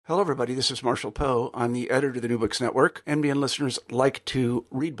Hello, everybody. This is Marshall Poe. I'm the editor of the New Books Network. NBN listeners like to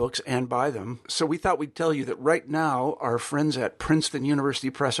read books and buy them. So we thought we'd tell you that right now, our friends at Princeton University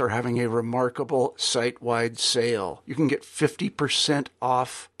Press are having a remarkable site-wide sale. You can get 50%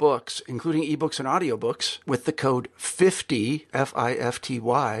 off books, including ebooks and audiobooks, with the code 50,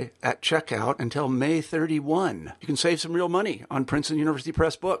 F-I-F-T-Y, at checkout until May 31. You can save some real money on Princeton University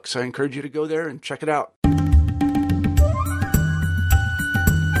Press books. I encourage you to go there and check it out.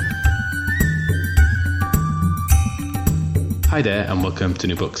 Hi there and welcome to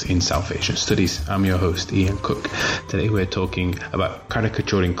New Books in South Asian Studies. I'm your host Ian Cook. Today we're talking about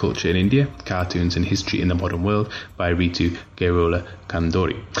caricaturing culture in India, cartoons and history in the modern world by Ritu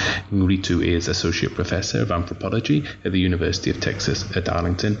Khanduri. Ritu is Associate Professor of Anthropology at the University of Texas at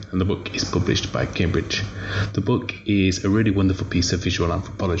Arlington, and the book is published by Cambridge. The book is a really wonderful piece of visual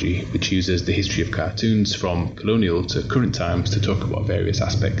anthropology which uses the history of cartoons from colonial to current times to talk about various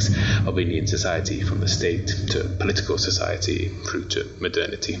aspects of Indian society, from the state to political society through to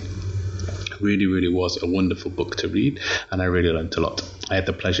modernity. Really was a wonderful book to read, and I really learned a lot. I had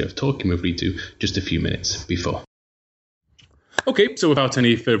the pleasure of talking with Ritu just a few minutes before. Okay, so without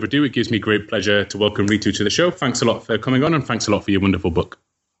any further ado, it gives me great pleasure to welcome Ritu to the show. Thanks a lot for coming on, and thanks a lot for your wonderful book.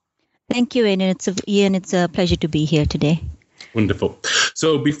 Thank you, Ian. It's a pleasure to be here today. Wonderful.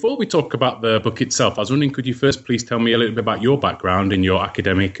 So before we talk about the book itself, I was wondering, could you first please tell me a little bit about your background and your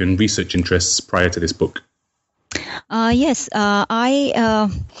academic and research interests prior to this book? Yes, I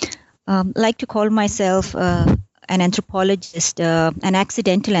like to call myself an anthropologist, an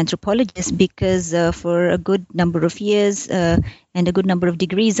accidental anthropologist, because for a good number of years and a good number of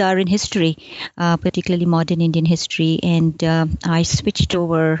degrees are in history, particularly modern Indian history. And I switched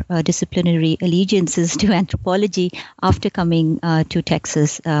over disciplinary allegiances to anthropology after coming to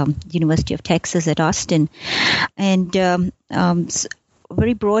Texas, University of Texas at Austin. And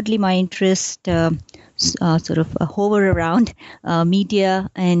very broadly, my interest hover around media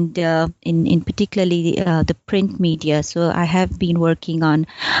and in particularly the print media. So I have been working on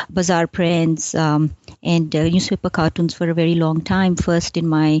bazaar prints and newspaper cartoons for a very long time, first in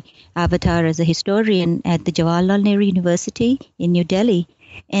my avatar as a historian at the Jawaharlal Nehru University in New Delhi,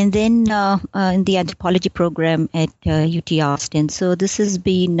 and then in the anthropology program at UT Austin. So this has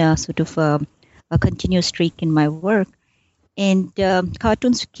been a continuous streak in my work. And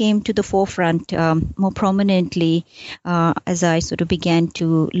cartoons came to the forefront more prominently as I sort of began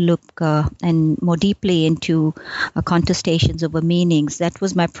to look and more deeply into contestations over meanings. That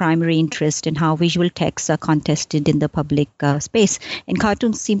was my primary interest in how visual texts are contested in the public space. And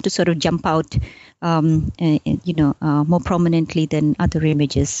cartoons seem to sort of jump out, more prominently than other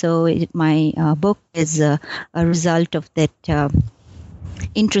images. So my book is a result of that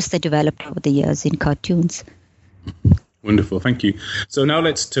interest that developed over the years in cartoons. Wonderful, thank you. So now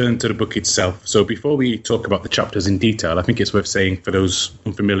let's turn to the book itself. So before we talk about the chapters in detail, I think it's worth saying for those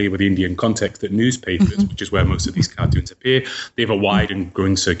unfamiliar with the Indian context that newspapers, which is where most of these cartoons appear, they have a wide and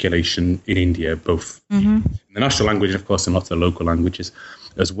growing circulation in India, both in the national language and, of course, in lots of local languages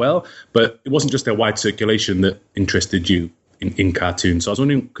as well. But it wasn't just their wide circulation that interested you in cartoons. So I was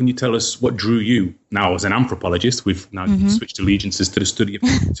wondering, can you tell us what drew you now as an anthropologist? We've now switched allegiances to the study of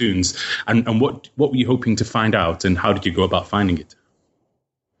cartoons. And what were you hoping to find out, and how did you go about finding it?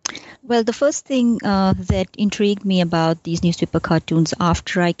 Well, the first thing that intrigued me about these newspaper cartoons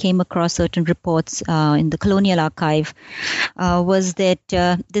after I came across certain reports in the Colonial Archive was that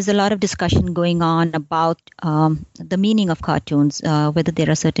there's a lot of discussion going on about the meaning of cartoons, whether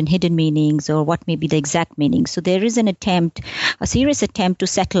there are certain hidden meanings or what may be the exact meaning. So there is a serious attempt to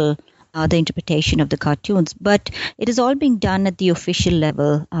settle the interpretation of the cartoons, but it is all being done at the official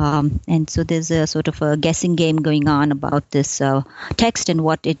level, and so there's a sort of a guessing game going on about this text and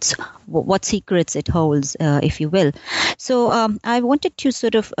what secrets it holds, if you will. So I wanted to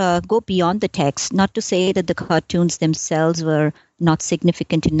sort of go beyond the text, not to say that the cartoons themselves were not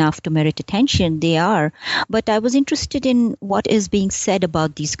significant enough to merit attention. They are, but I was interested in what is being said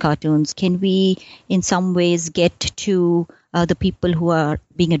about these cartoons. Can we in some ways get to the people who are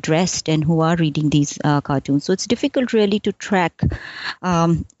being addressed and who are reading these cartoons? So it's difficult really to track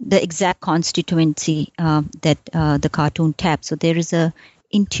the exact constituency that the cartoon taps. So there is a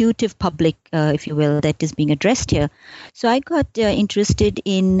intuitive public, if you will, that is being addressed here. So I got interested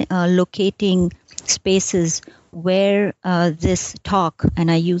in locating spaces where this talk,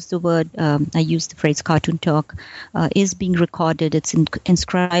 and I use the phrase cartoon talk, is being recorded. It's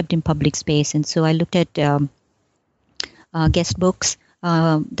inscribed in public space. And so I looked at guest books,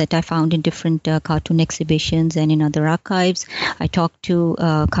 that I found in different cartoon exhibitions and in other archives. I talked to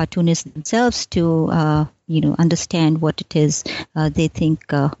cartoonists themselves to understand what it is they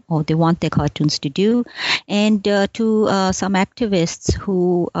think or they want their cartoons to do, and to some activists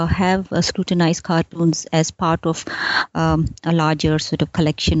who have scrutinized cartoons as part of a larger sort of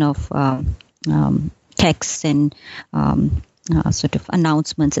collection of texts and sort of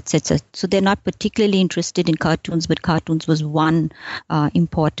announcements, etc. So they're not particularly interested in cartoons, but cartoons was one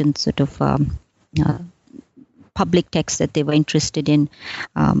important sort of public text that they were interested in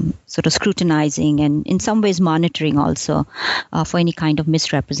sort of scrutinizing and in some ways monitoring also for any kind of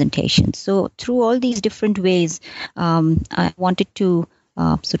misrepresentation. So through all these different ways, I wanted to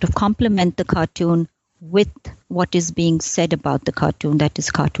sort of complement the cartoon with what is being said about the cartoon, that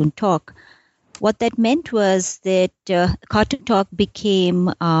is cartoon talk. What that meant was that cartoon talk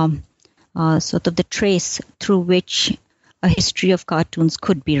became sort of the trace through which a history of cartoons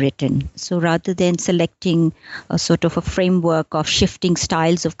could be written. So rather than selecting a sort of a framework of shifting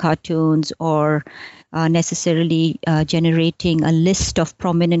styles of cartoons or necessarily generating a list of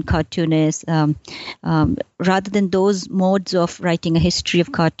prominent cartoonists, rather than those modes of writing a history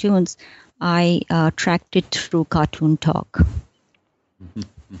of cartoons, I tracked it through cartoon talk.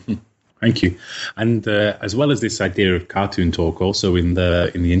 Thank you. And as well as this idea of cartoon talk, also in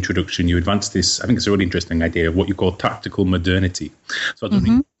the introduction, you advanced this. I think it's a really interesting idea of what you call tactical modernity. So, I was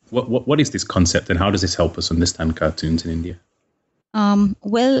wondering, what is this concept, and how does this help us understand cartoons in India?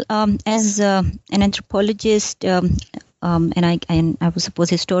 As an anthropologist, and I would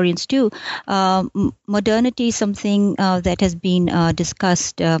suppose historians too, modernity is something that has been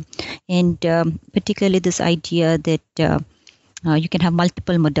discussed, and particularly this idea that you can have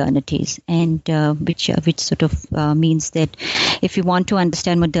multiple modernities, and which sort of means that if you want to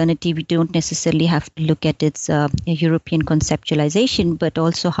understand modernity, we don't necessarily have to look at its European conceptualization, but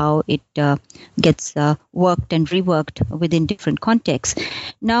also how it gets worked and reworked within different contexts.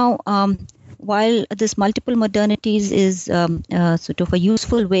 Now, while this multiple modernities is sort of a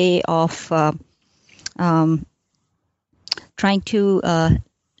useful way of trying to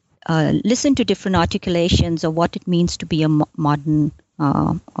listen to different articulations of what it means to be a modern,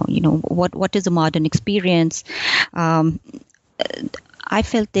 what is a modern experience. I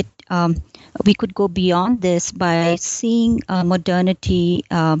felt that we could go beyond this by seeing modernity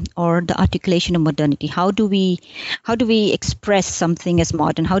or the articulation of modernity. How do we express something as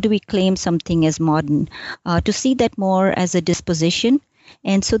modern? How do we claim something as modern? To see that more as a disposition.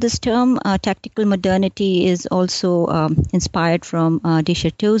 And so this term tactical modernity is also inspired from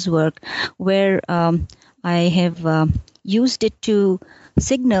Deschateau's work, where I have used it to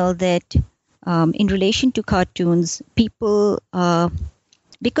signal that in relation to cartoons, people,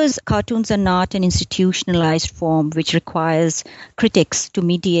 because cartoons are not an institutionalized form which requires critics to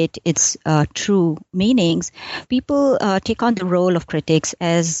mediate its true meanings, people take on the role of critics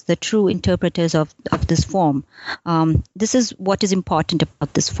as the true interpreters of this form. This is what is important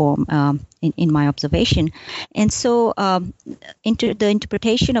about this form in my observation. And so the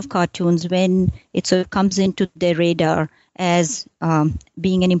interpretation of cartoons, when it sort of comes into their radar as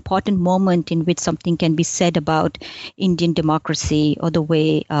being an important moment in which something can be said about Indian democracy or the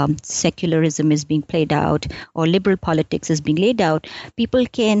way secularism is being played out or liberal politics is being laid out, people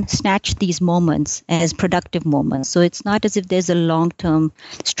can snatch these moments as productive moments. So it's not as if there's a long-term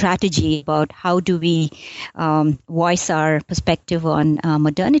strategy about how do we voice our perspective on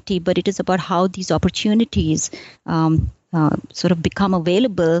modernity, but it is about how these opportunities sort of become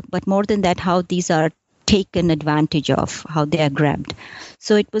available, but more than that, how these are taken advantage of, how they are grabbed.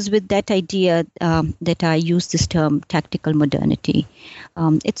 So it was with that idea that I used this term tactical modernity.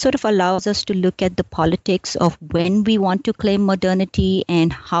 It sort of allows us to look at the politics of when we want to claim modernity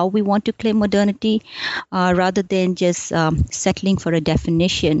and how we want to claim modernity, rather than just settling for a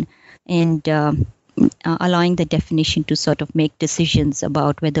definition and allowing the definition to sort of make decisions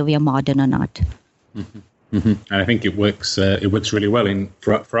about whether we are modern or not. Mm-hmm. Mm-hmm. And I think it works. It works really well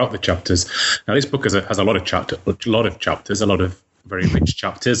throughout the chapters. Now, this book has a lot of chapters, a lot of very rich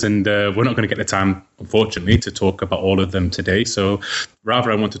chapters, and we're not going to get the time, unfortunately, to talk about all of them today. So,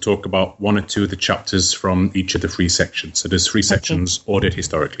 rather, I want to talk about one or two of the chapters from each of the three sections. So, there's three sections ordered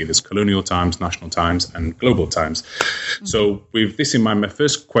historically. There's colonial times, national times, and global times. Mm-hmm. So, with this in mind, my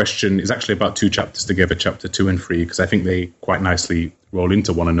first question is actually about two chapters together, chapter 2 and 3, because I think they quite nicely roll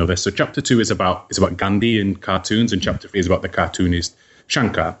into one another. So chapter 2 is about Gandhi and cartoons, and chapter 3 is about the cartoonist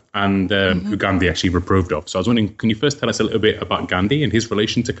Shankar, and who Gandhi actually approved of. So I was wondering, can you first tell us a little bit about Gandhi and his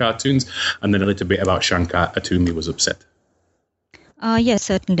relation to cartoons, and then a little bit about Shankar, at whom he was upset? Yes,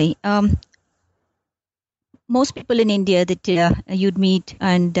 certainly. most people in India that you'd meet,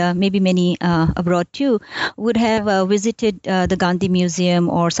 and maybe many abroad too, would have visited the Gandhi Museum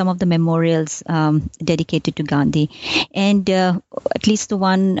or some of the memorials dedicated to Gandhi. And at least the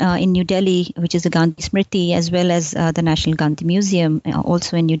one in New Delhi, which is the Gandhi Smriti, as well as the National Gandhi Museum,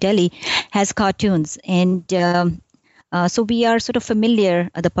 also in New Delhi, has cartoons. And so we are sort of familiar,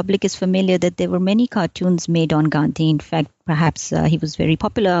 the public is familiar that there were many cartoons made on Gandhi. In fact, perhaps he was very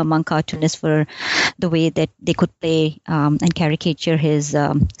popular among cartoonists for the way that they could play and caricature his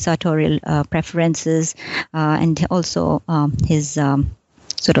sartorial preferences and also his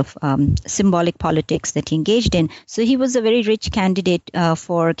sort of symbolic politics that he engaged in. So he was a very rich candidate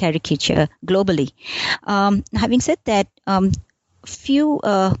for caricature globally. Having said that, few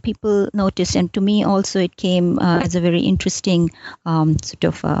people noticed, and to me also it came as a very interesting sort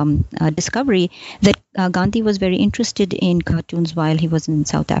of discovery, that Gandhi was very interested in cartoons while he was in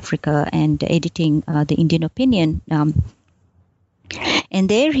South Africa and editing the Indian Opinion. And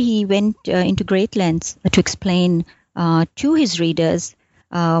there he went into great lengths to explain to his readers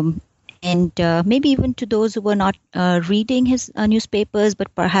and maybe even to those who were not reading his newspapers,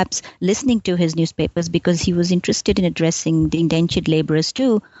 but perhaps listening to his newspapers, because he was interested in addressing the indentured laborers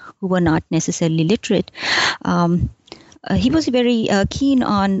too, who were not necessarily literate. He was very keen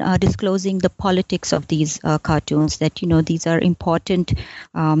on disclosing the politics of these cartoons, that, these are important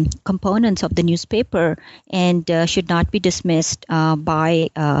components of the newspaper and should not be dismissed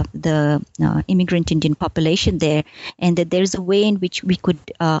by the immigrant Indian population there, and that there is a way in which we could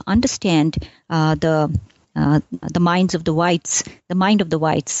understand the minds of the whites, the mind of the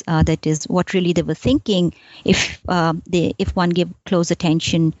whites, that is what really they were thinking if one gave close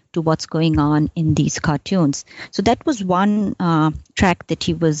attention to what's going on in these cartoons. So that was one track that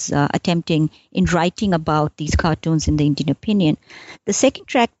he was attempting in writing about these cartoons in the Indian Opinion. The second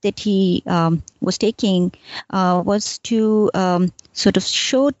track that he was taking was to sort of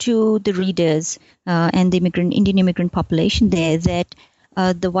show to the readers and the Indian immigrant population there that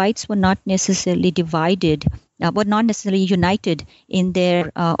the whites were not necessarily divided, were not necessarily united in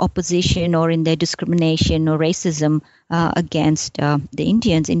their opposition or in their discrimination or racism against the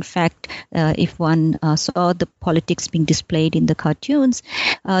Indians. In fact, if one saw the politics being displayed in the cartoonists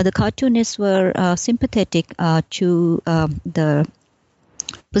were sympathetic to the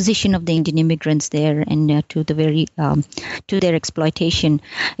position of the Indian immigrants there and to their exploitation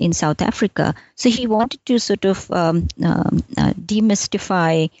in South Africa. So he wanted to sort of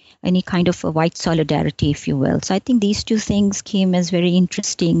demystify any kind of a white solidarity, if you will. So I think these two things came as very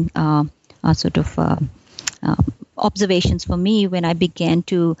interesting observations for me when I began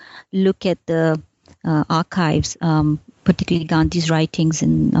to look at the archives, particularly Gandhi's writings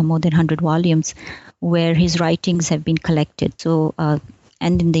in more than 100 volumes, where his writings have been collected. So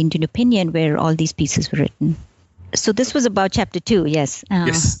and in the Indian Opinion, where all these pieces were written. So this was about chapter 2, yes.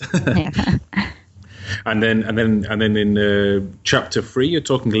 Yes. And then in chapter 3, you're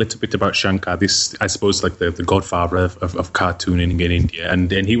talking a little bit about Shankar. This, I suppose, like the godfather of cartooning in India,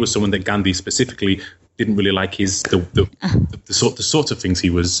 and he was someone that Gandhi specifically didn't really like the sort of things he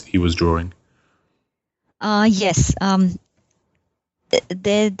was drawing. Yes. There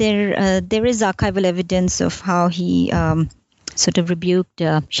is archival evidence of how he sort of rebuked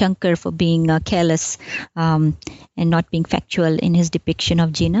Shankar for being careless and not being factual in his depiction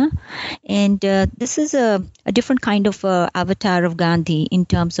of Jinnah. And this is a different kind of avatar of Gandhi in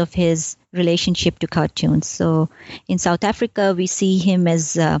terms of his relationship to cartoons. So in South Africa, we see him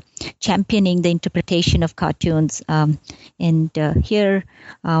as championing the interpretation of cartoons. And here,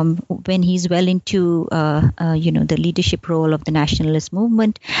 when he's well into the leadership role of the nationalist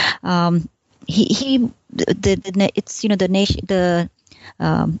movement,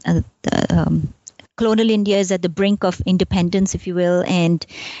 colonial India is at the brink of independence, if you will, and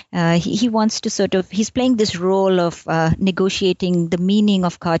he wants to he's playing this role of negotiating the meaning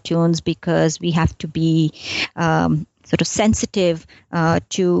of cartoons, because we have to be sort of sensitive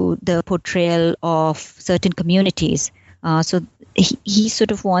to the portrayal of certain communities. So he sort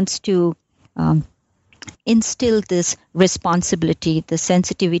of wants to instill this responsibility, the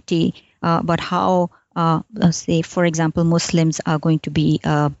sensitivity about how, say, for example, Muslims are going to be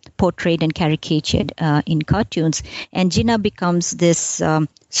portrayed and caricatured in cartoons. And Jinnah becomes this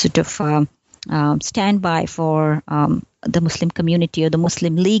sort of standby for the Muslim community or the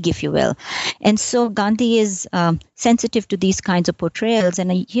Muslim League, if you will. And so Gandhi is sensitive to these kinds of portrayals.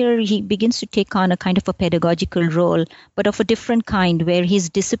 And here he begins to take on a kind of a pedagogical role, but of a different kind, where he's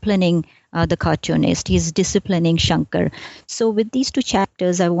disciplining the cartoonist. He's disciplining Shankar. So with these two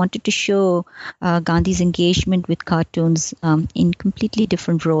chapters, I wanted to show Gandhi's engagement with cartoons in completely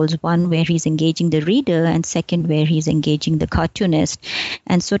different roles. One where he's engaging the reader, and second where he's engaging the cartoonist,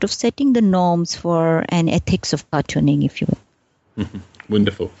 and sort of setting the norms for an ethics of cartooning, if you will. Mm-hmm.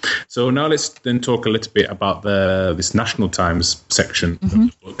 Wonderful. So now let's then talk a little bit about this National Times section of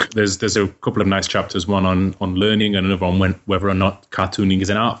the book. There's a couple of nice chapters, one on learning and another on whether or not cartooning is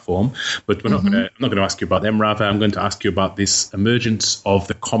an art form. But I'm not going to ask you about them. Rather, I'm going to ask you about this emergence of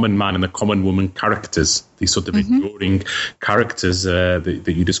the common man and the common woman characters, these sort of enduring characters that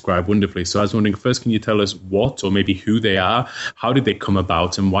you describe wonderfully. So I was wondering, first, can you tell us what or maybe who they are? How did they come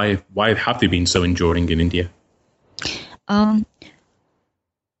about, and why have they been so enduring in India?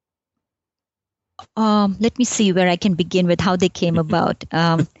 Let me see where I can begin with how they came about.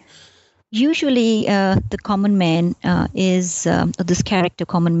 Usually, the common man this character,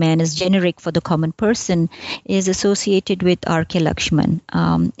 common man, is generic for the common person, is associated with R.K. Lakshman.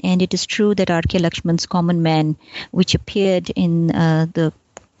 And it is true that R.K. Lakshman's common man, which appeared in a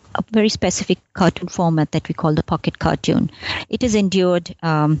very specific cartoon format that we call the pocket cartoon, it has endured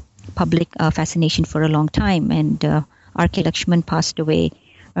public fascination for a long time. And R.K. Lakshman passed away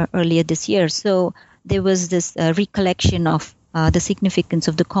earlier this year. So there was this recollection of the significance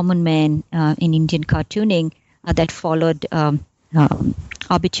of the common man in Indian cartooning that followed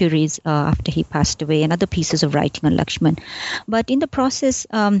obituaries after he passed away, and other pieces of writing on Lakshman. But in the process,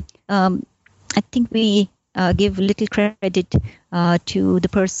 I think we give little credit to the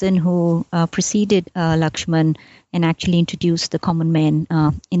person who preceded Lakshman and actually introduced the common man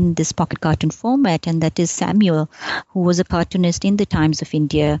in this pocket cartoon format, and that is Samuel, who was a cartoonist in the Times of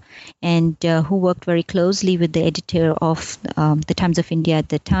India and who worked very closely with the editor of the Times of India at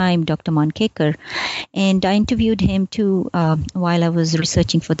the time, Dr. Mankekar. And I interviewed him too while I was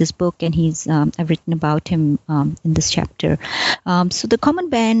researching for this book, and I've written about him in this chapter. So the common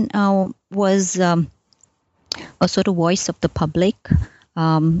man was a sort of voice of the public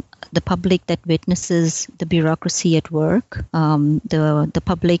that witnesses the bureaucracy at work, the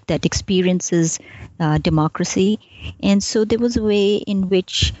public that experiences democracy. And so there was a way in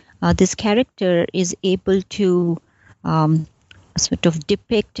which this character is able to sort of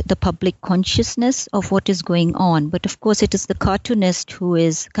depict the public consciousness of what is going on. But of course, it is the cartoonist who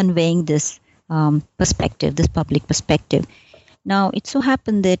is conveying this perspective, this public perspective. Now, it so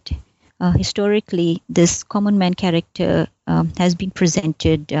happened that historically, this common man character has been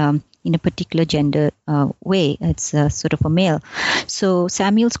presented in a particular gender way. It's sort of a male. So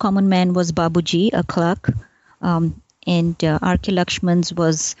Samuel's common man was Babuji, a clerk, and R.K. Lakshman's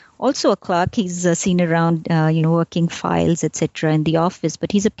was also a clerk. He's seen around, working files, etc. in the office,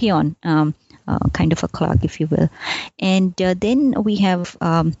 but he's a peon, kind of a clerk, if you will. And then we have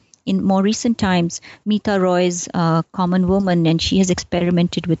in more recent times, Meeta Roy's common woman, and she has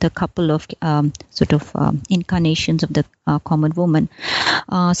experimented with a couple of incarnations of the common woman.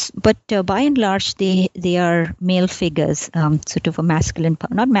 But by and large, they are male figures, sort of a masculine,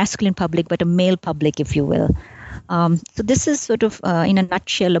 not masculine public, but a male public, if you will. So this is sort of, in a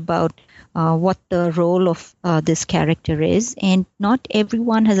nutshell, about what the role of this character is, and not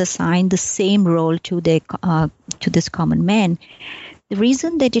everyone has assigned the same role to this common man. The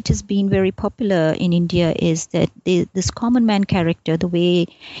reason that it has been very popular in India is that this common man character, the way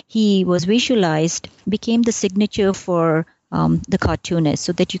he was visualized, became the signature for the cartoonist,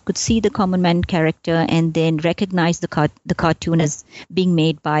 so that you could see the common man character and then recognize the cartoon as being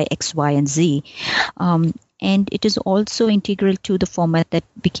made by X, Y, and Z. And it is also integral to the format that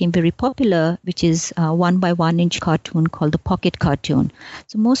became very popular, which is 1 by 1 inch cartoon called the pocket cartoon.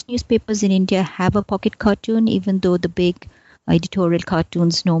 So most newspapers in India have a pocket cartoon, even though the big editorial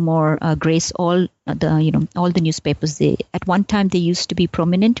cartoons no more grace all the newspapers. At one time they used to be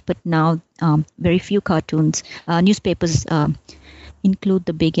prominent, but now very few newspapers include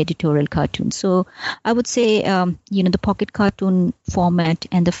the big editorial cartoons. So I would say the pocket cartoon format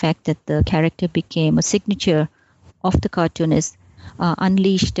and the fact that the character became a signature of the cartoonist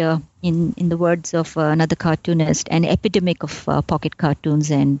unleashed, in the words of another cartoonist, an epidemic of pocket cartoons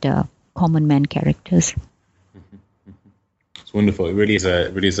and common man characters. Wonderful. It really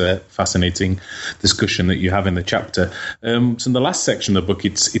is a fascinating discussion that you have in the chapter. So in the last section of the book,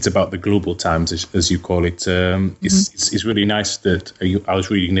 it's about the global times, as you call it. It's really nice that I was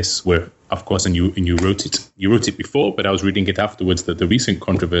reading this where of course, and you wrote it. You wrote it before, but I was reading it afterwards. The recent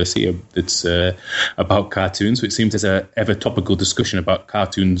controversy that's about cartoons. So it seems there's a ever topical discussion about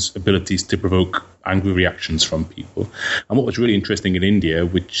cartoons' abilities to provoke angry reactions from people. And what was really interesting in India,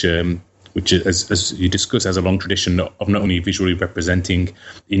 which as you discuss, has a long tradition of not only visually representing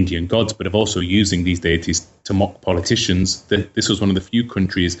Indian gods, but of also using these deities to mock politicians. This was one of the few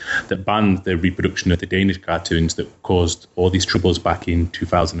countries that banned the reproduction of the Danish cartoons that caused all these troubles back in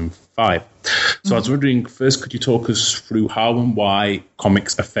 2005. So I was wondering, first, could you talk us through how and why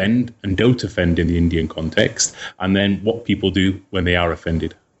comics offend and don't offend in the Indian context, and then what people do when they are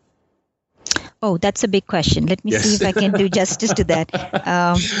offended? Oh, that's a big question. Let me see if I can do justice to that.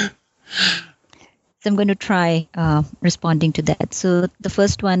 So I'm going to try responding to that. So the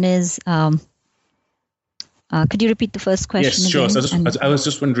first one is, could you repeat the first question? Yes, sure. Again? So I was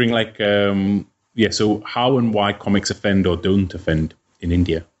just wondering, so how and why comics offend or don't offend in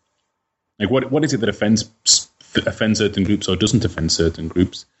India? Like, what is it that offends certain groups or doesn't offend certain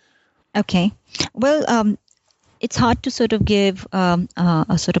groups? Okay. Well, it's hard to sort of give a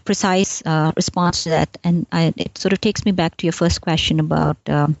sort of precise response to that, and it sort of takes me back to your first question about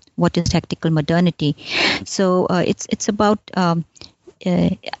what is tactical modernity. So it's about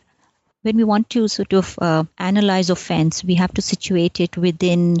when we want to sort of analyze offense, we have to situate it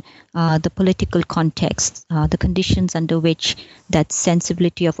within the political context, the conditions under which that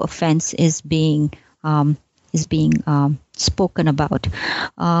sensibility of offense is being spoken about.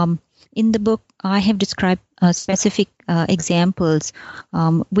 In the book, I have described specific examples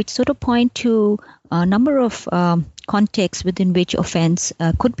which sort of point to a number of contexts within which offense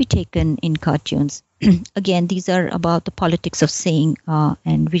could be taken in cartoons. Again, these are about the politics of saying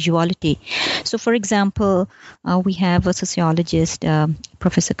and visuality. So, for example, we have a sociologist,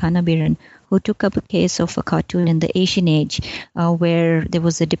 Professor Khanduri, who took up a case of a cartoon in the Asian Age where there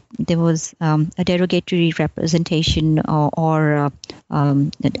was a derogatory representation or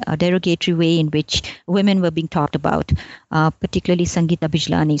a derogatory way in which women were being talked about, particularly Sangeeta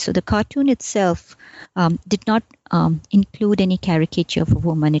Bijlani. So the cartoon itself did not include any caricature of a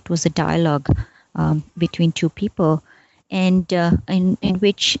woman. It was a dialogue between two people, and in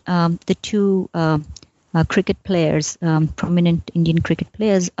which the two cricket players, prominent Indian cricket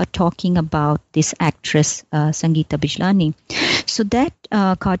players, are talking about this actress, Sangeeta Bijlani. So that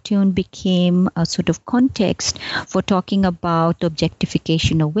cartoon became a sort of context for talking about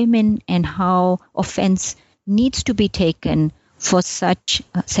objectification of women and how offense needs to be taken for such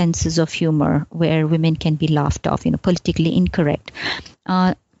senses of humor where women can be laughed off, politically incorrect.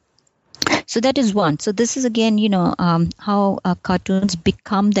 So that is one. So this is again, how cartoons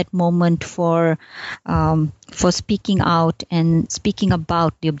become that moment for speaking out and speaking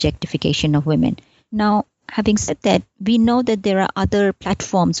about the objectification of women. Now, having said that, we know that there are other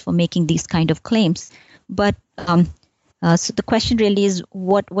platforms for making these kind of claims. But so the question really is,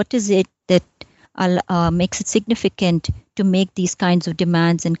 what is it that makes it significant to make these kinds of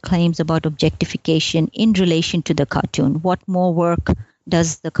demands and claims about objectification in relation to the cartoon? What more work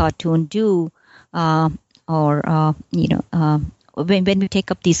does the cartoon do, when we take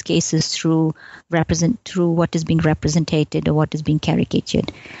up these cases through what is being represented or what is being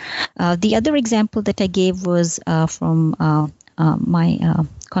caricatured? The other example that I gave was from my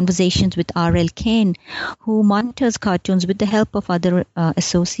conversations with R.L. Kane, who monitors cartoons with the help of other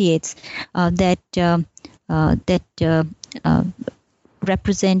associates that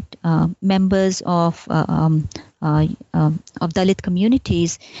represent members of Dalit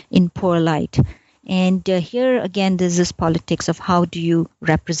communities in poor light. And here again, there's this politics of how do you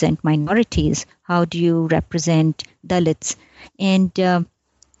represent minorities? How do you represent Dalits? And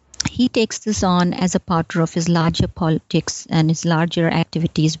he takes this on as a part of his larger politics and his larger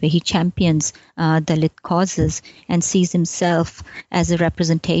activities where he champions Dalit causes and sees himself as a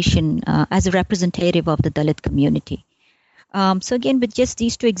representative of the Dalit community. So again, with just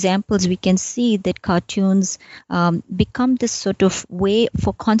these two examples, we can see that cartoons become this sort of way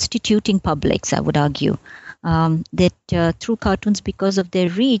for constituting publics, I would argue. That through cartoons, because of their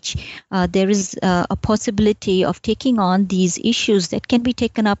reach, there is a possibility of taking on these issues that can be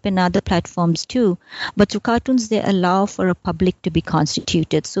taken up in other platforms too. But through cartoons, they allow for a public to be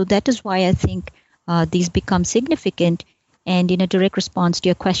constituted. So that is why I think these become significant. And in a direct response to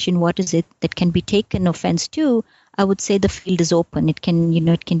your question, what is it that can be taken offense to? I would say the field is open. It can,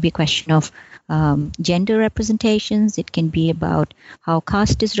 it can be a question of gender representations. It can be about how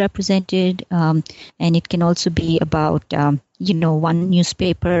caste is represented, and it can also be about, one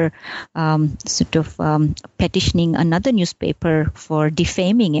newspaper petitioning another newspaper for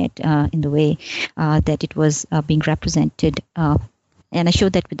defaming it in the way that it was being represented And I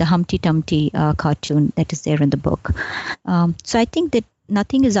showed that with the Humpty Dumpty cartoon that is there in the book. So I think that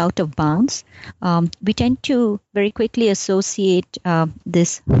nothing is out of bounds. We tend to very quickly associate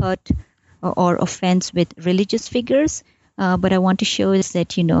this hurt or offense with religious figures. But I want to show is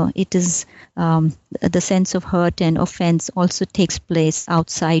that, it is the sense of hurt and offense also takes place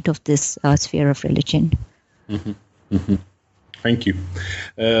outside of this sphere of religion. Mm-hmm. Mm-hmm. Thank you.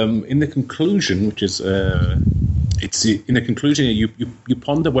 In the conclusion, which is in the conclusion, you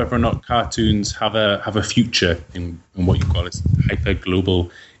ponder whether or not cartoons have a future in what you call this hyper global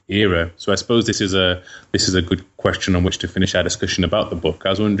era. So I suppose this is a good question on which to finish our discussion about the book. I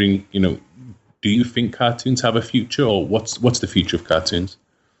was wondering, do you think cartoons have a future, or what's the future of cartoons?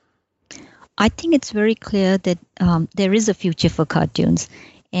 I think it's very clear that there is a future for cartoons.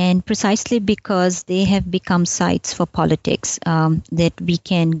 And precisely because they have become sites for politics that we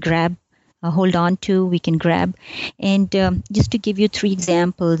can grab, hold on to, we can grab. And just to give you 3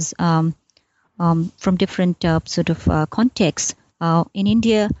 examples from different contexts. In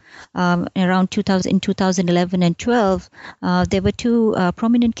India, around 2011 and 12, there were 2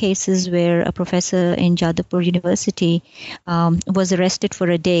 prominent cases where a professor in Jadavpur University was arrested for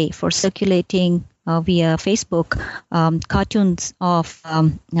a day for circulating via Facebook cartoons of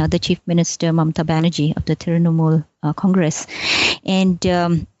the Chief Minister Mamata Banerjee of the Trinamool Congress. And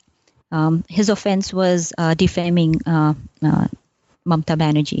his offense was defaming Mamata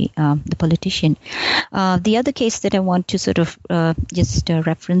Banerjee, the politician. The other case that I want to just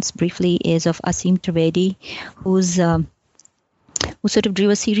reference briefly is of Asim Trivedi, who drew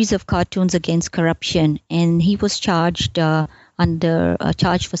a series of cartoons against corruption, and he was charged under a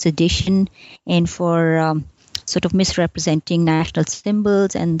charge for sedition and for misrepresenting national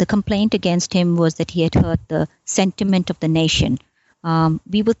symbols. And the complaint against him was that he had hurt the sentiment of the nation.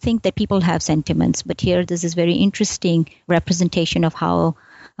 We would think that people have sentiments, but here this is very interesting representation of how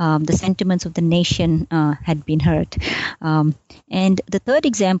the sentiments of the nation had been hurt. And the third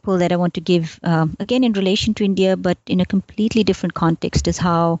example that I want to give, again in relation to India, but in a completely different context, is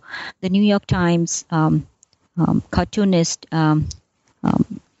how the New York Times cartoonist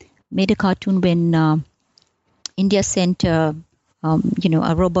made a cartoon when India sent a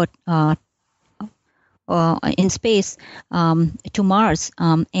robot in space to Mars,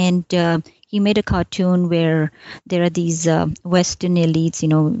 and he made a cartoon where there are these Western elites,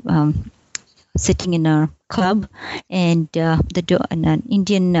 sitting in a club, and an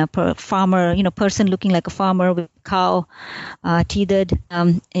Indian farmer, person looking like a farmer with a cow tethered,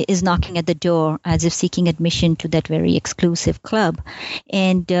 is knocking at the door as if seeking admission to that very exclusive club.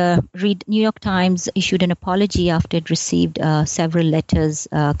 And New York Times issued an apology after it received several letters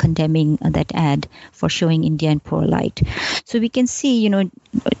condemning that ad for showing India in poor light. So we can see,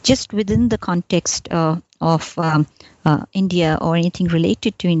 just within the context of India or anything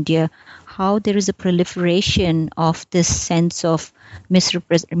related to India, how there is a proliferation of this sense of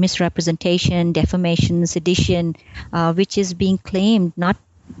misrepresentation, defamation, sedition, which is being claimed not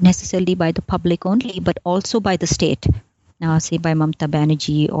necessarily by the public only, but also by the state. Say by Mamata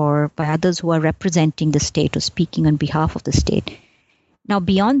Banerjee or by others who are representing the state or speaking on behalf of the state. Now,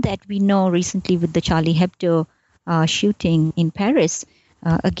 beyond that, we know recently with the Charlie Hebdo shooting in Paris,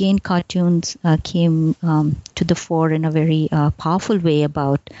 again, cartoons came to the fore in a very powerful way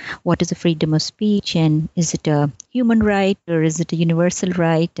about what is the freedom of speech, and is it a human right or is it a universal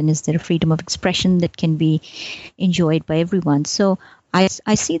right, and is there a freedom of expression that can be enjoyed by everyone. So I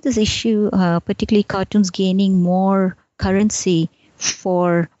see this issue, particularly cartoons, gaining more currency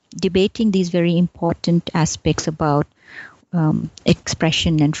for debating these very important aspects about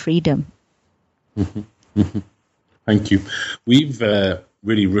expression and freedom. Mm-hmm. Mm-hmm. Thank you. We've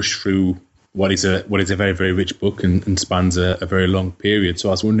really rushed through what is a very, very rich book and spans a very long period. So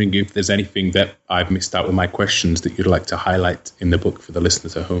I was wondering if there's anything that I've missed out with my questions that you'd like to highlight in the book for the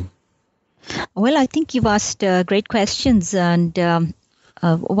listeners at home. Well, I think you've asked great questions, and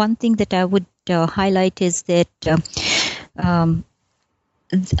one thing that I would highlight is that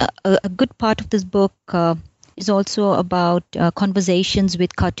a good part of this book is also about conversations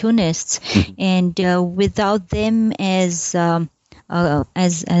with cartoonists, and without them as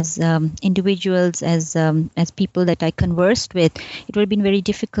individuals, as people that I conversed with, it would have been very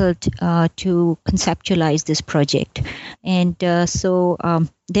difficult to conceptualize this project. And so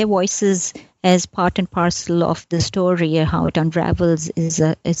their voices as part and parcel of the story, how it unravels,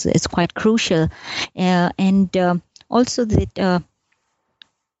 is quite crucial. And also that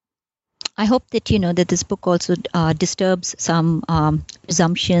I hope that that this book also disturbs some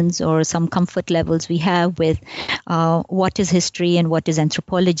assumptions or some comfort levels we have with what is history and what is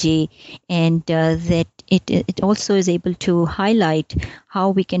anthropology, and that it also is able to highlight how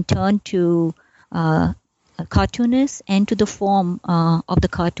we can turn to cartoonists and to the form of the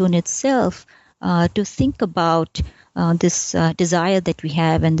cartoon itself to think about this desire that we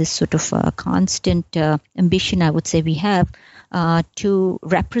have and this sort of constant ambition, I would say, we have to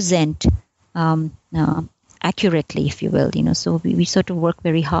represent accurately, if you will. So we sort of work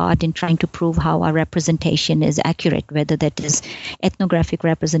very hard in trying to prove how our representation is accurate, whether that is ethnographic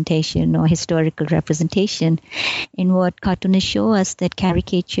representation or historical representation. And what cartoonists show us that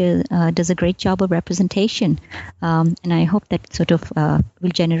caricature does a great job of representation, and I hope that sort of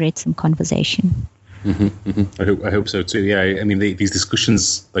will generate some conversation. I hope so too. Yeah, I mean these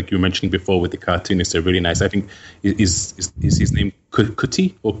discussions, like you were mentioning before, with the cartoonists are really nice. I think is his name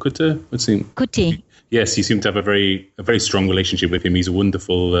Kuti or Kutta? What's his name? Kuti. Yes, you seem to have a very strong relationship with him. He's a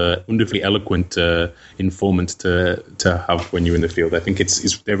wonderfully eloquent informant to have when you're in the field. I think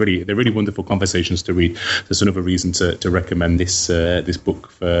they're really wonderful conversations to read. There's another reason to recommend this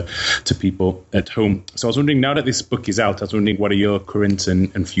book to people at home. So I was wondering, now that this book is out, what are your current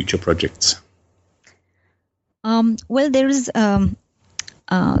and future projects? Well, there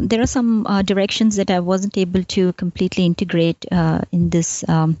are some directions that I wasn't able to completely integrate in this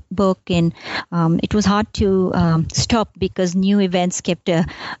book, and it was hard to stop because new events kept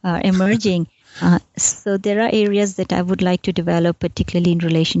emerging. So there are areas that I would like to develop, particularly in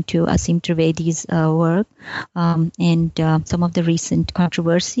relation to Asim Trivedi's work and some of the recent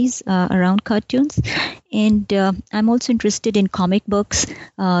controversies around cartoons. And I'm also interested in comic books.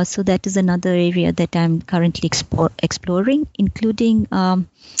 So that is another area that I'm currently exploring, including a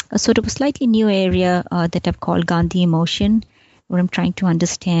sort of a slightly new area that I've called Gandhi Emotion, where I'm trying to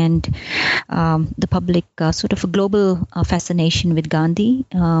understand the public sort of a global fascination with Gandhi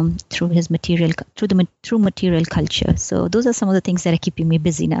through his material culture. So those are some of the things that are keeping me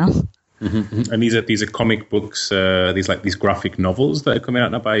busy now. Mm-hmm. And these are comic books, these graphic novels that are coming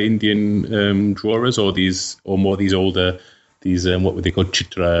out now by Indian drawers, or more these older what would they call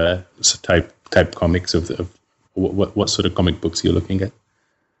chitra type comics of what sort of comic books you're looking at?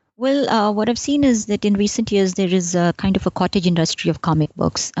 Well, what I've seen is that in recent years there is a kind of a cottage industry of comic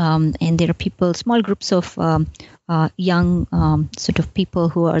books, and there are small groups of young sort of people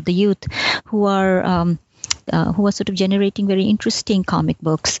who are the youth who are sort of generating very interesting comic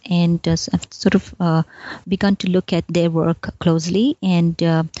books, and I've sort of begun to look at their work closely. And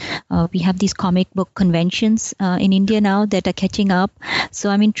we have these comic book conventions in India now that are catching up. So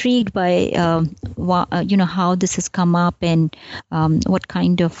I'm intrigued by how this has come up and what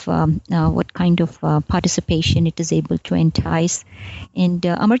kind of participation it is able to entice. And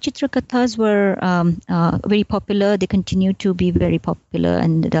Amar Chitra Kathas were very popular. They continue to be very popular,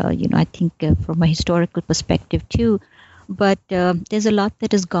 and I think from a historical perspective too. But there's a lot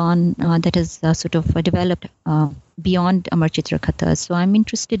that has gone, that has sort of developed beyond Amar Chitra Kathas. So I'm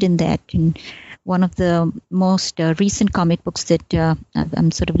interested in that. And one of the most recent comic books that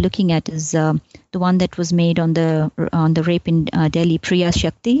I'm sort of looking at is the one that was made on the rape in Delhi, Priya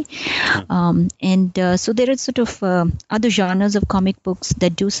Shakti. So there are sort of other genres of comic books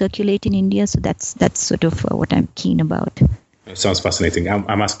that do circulate in India. So that's sort of what I'm keen about. It sounds fascinating.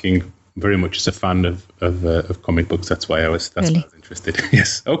 I'm asking very much as a fan of comic books. That's why I was interested.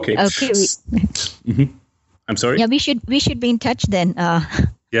 Yes. Okay. Mm-hmm. I'm sorry. Yeah, we should be in touch then.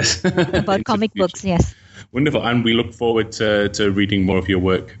 Yes. About comic books. Yes. Wonderful. And we look forward to reading more of your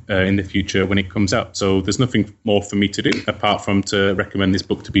work in the future when it comes out. So there's nothing more for me to do apart from to recommend this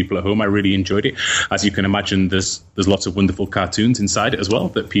book to people at home. I really enjoyed it. As you can imagine, there's lots of wonderful cartoons inside it as well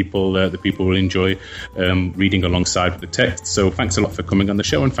that people will enjoy reading alongside with the text. So thanks a lot for coming on the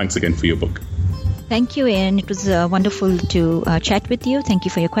show, and thanks again for your book. Thank you, Ian. It was wonderful to chat with you. Thank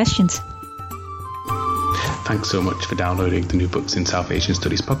you for your questions. Thanks so much for downloading the New Books in South Asian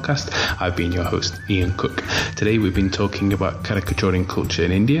Studies podcast. I've been your host, Ian Cook. Today we've been talking about caricaturing culture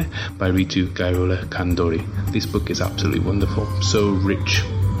in India by Ritu Khanduri. This book is absolutely wonderful, so rich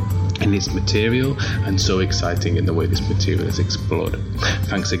in its material and so exciting in the way this material is explored.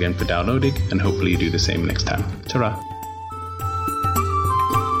 Thanks again for downloading, and hopefully you do the same next time. Ta-ra!